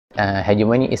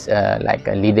hegemony is like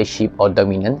a leadership or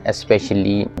dominant,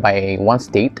 especially by one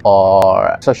state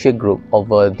or social group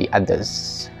over the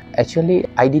others. Actually,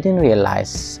 I didn't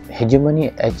realize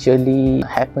hegemony actually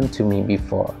happened to me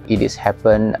before. It is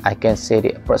happened, I can say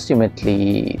it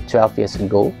approximately 12 years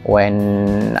ago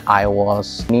when I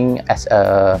was as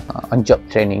a on-job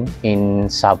training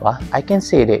in Sabah. I can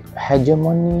say that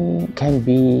hegemony can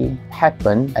be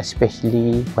happen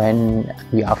especially when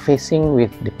we are facing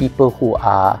with the people who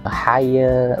are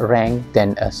higher rank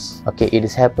than us. Okay, it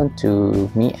has happened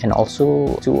to me and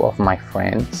also two of my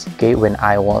friends. Okay, when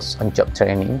I was on job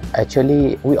training.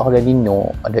 Actually, we already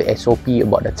know the SOP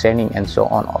about the training and so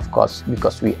on, of course,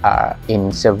 because we are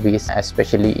in service,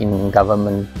 especially in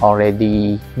government,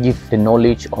 already give the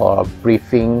knowledge or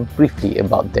briefing briefly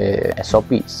about the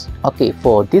SOPs. Okay,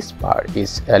 for this part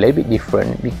is a little bit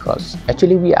different because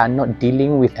actually we are not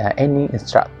dealing with any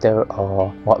instructor or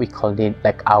what we call it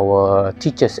like our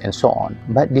teachers and so on,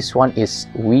 but this one is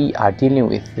we are dealing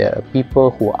with the people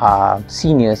who are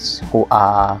seniors, who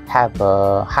have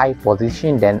a high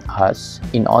position than us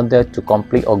in order to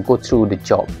complete or go through the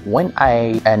job. When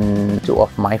I and two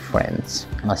of my friends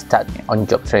start on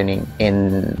job training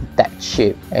in that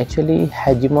shift, actually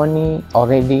hegemony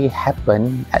already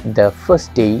happened at the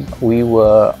first day we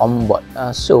were on board.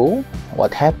 So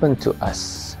what happened to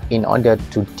us in order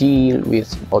to deal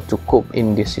with or to cope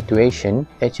in this situation?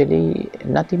 Actually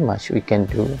nothing much we can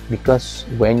do, because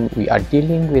when we are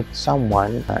dealing with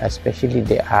someone, especially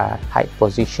they are high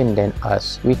position than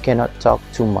us, we cannot talk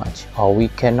too much or we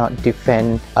cannot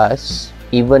defend us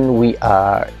even we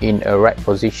are in a right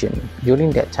position.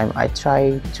 During that time, I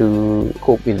try to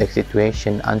cope with the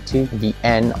situation until the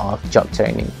end of job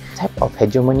training. Type of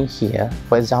hegemony here,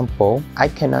 for example, I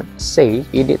cannot say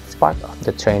it is part of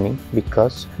the training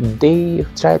because they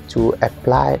try to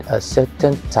apply a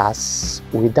certain task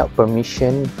without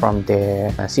permission from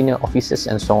their senior officers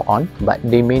and so on, but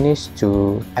they managed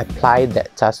to apply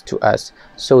that task to us,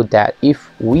 so that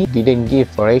if we didn't give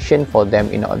operation for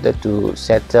them in order to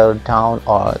settle down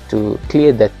or to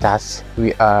clear the task,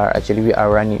 we are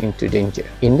running into danger.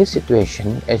 In this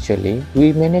situation, actually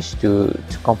we managed to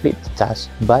complete the task,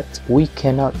 but we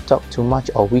cannot talk too much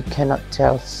or we cannot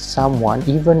tell someone,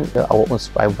 even our own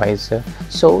supervisor.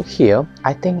 So here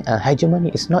I think hegemony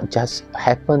is not just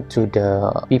happen to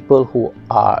the people who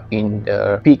are in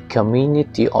the big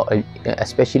community or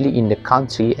especially in the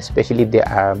country, especially they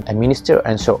are a minister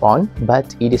and so on,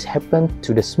 but it is happened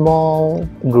to the small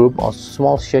group or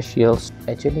small socials.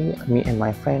 Actually, me and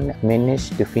my friend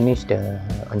managed to finish the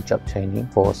on-job training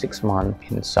for 6 months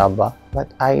in Sabah,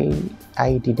 but I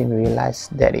didn't realize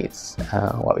that it's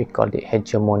what we call the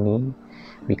hegemony,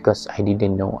 because I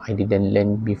didn't know, I didn't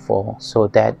learn before, so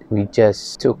that we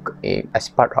just took it as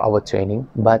part of our training.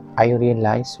 But I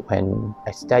realized when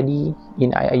I study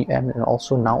in IIUM and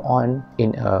also now on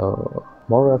in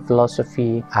moral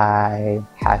philosophy, I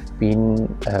have been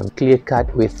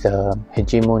clear-cut with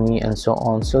hegemony and so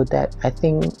on, so that I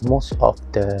think most of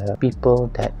the people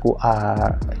who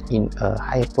are in a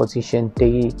high position,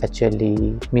 they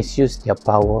actually misuse their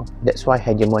power. That's why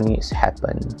hegemony has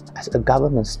happened. As a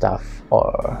government staff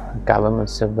or government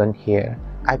servant here,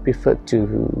 I prefer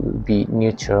to be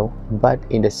neutral, but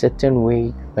in a certain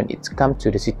way, when it's come to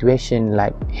the situation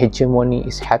like hegemony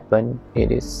is happen,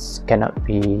 cannot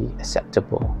be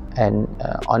acceptable. And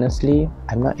honestly,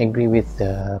 I'm not agree with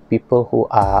the people who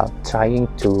are trying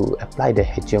to apply the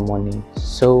hegemony.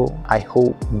 So I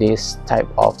hope this type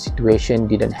of situation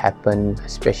didn't happen,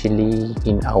 especially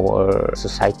in our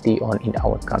society or in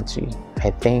our country. I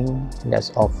think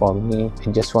that's all from me.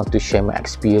 I just want to share my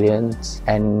experience,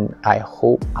 and I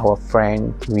hope our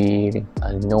friend will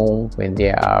know when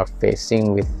they are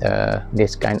facing with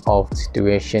this kind of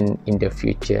situation in the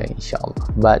future,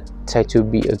 inshallah. But try to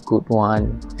be a good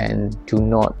one and do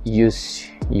not use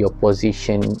your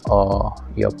position or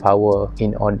your power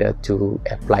in order to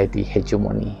apply the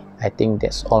hegemony. I think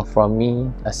that's all from me.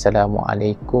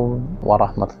 Assalamualaikum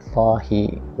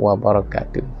warahmatullahi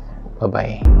wabarakatuh. Bye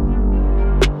bye.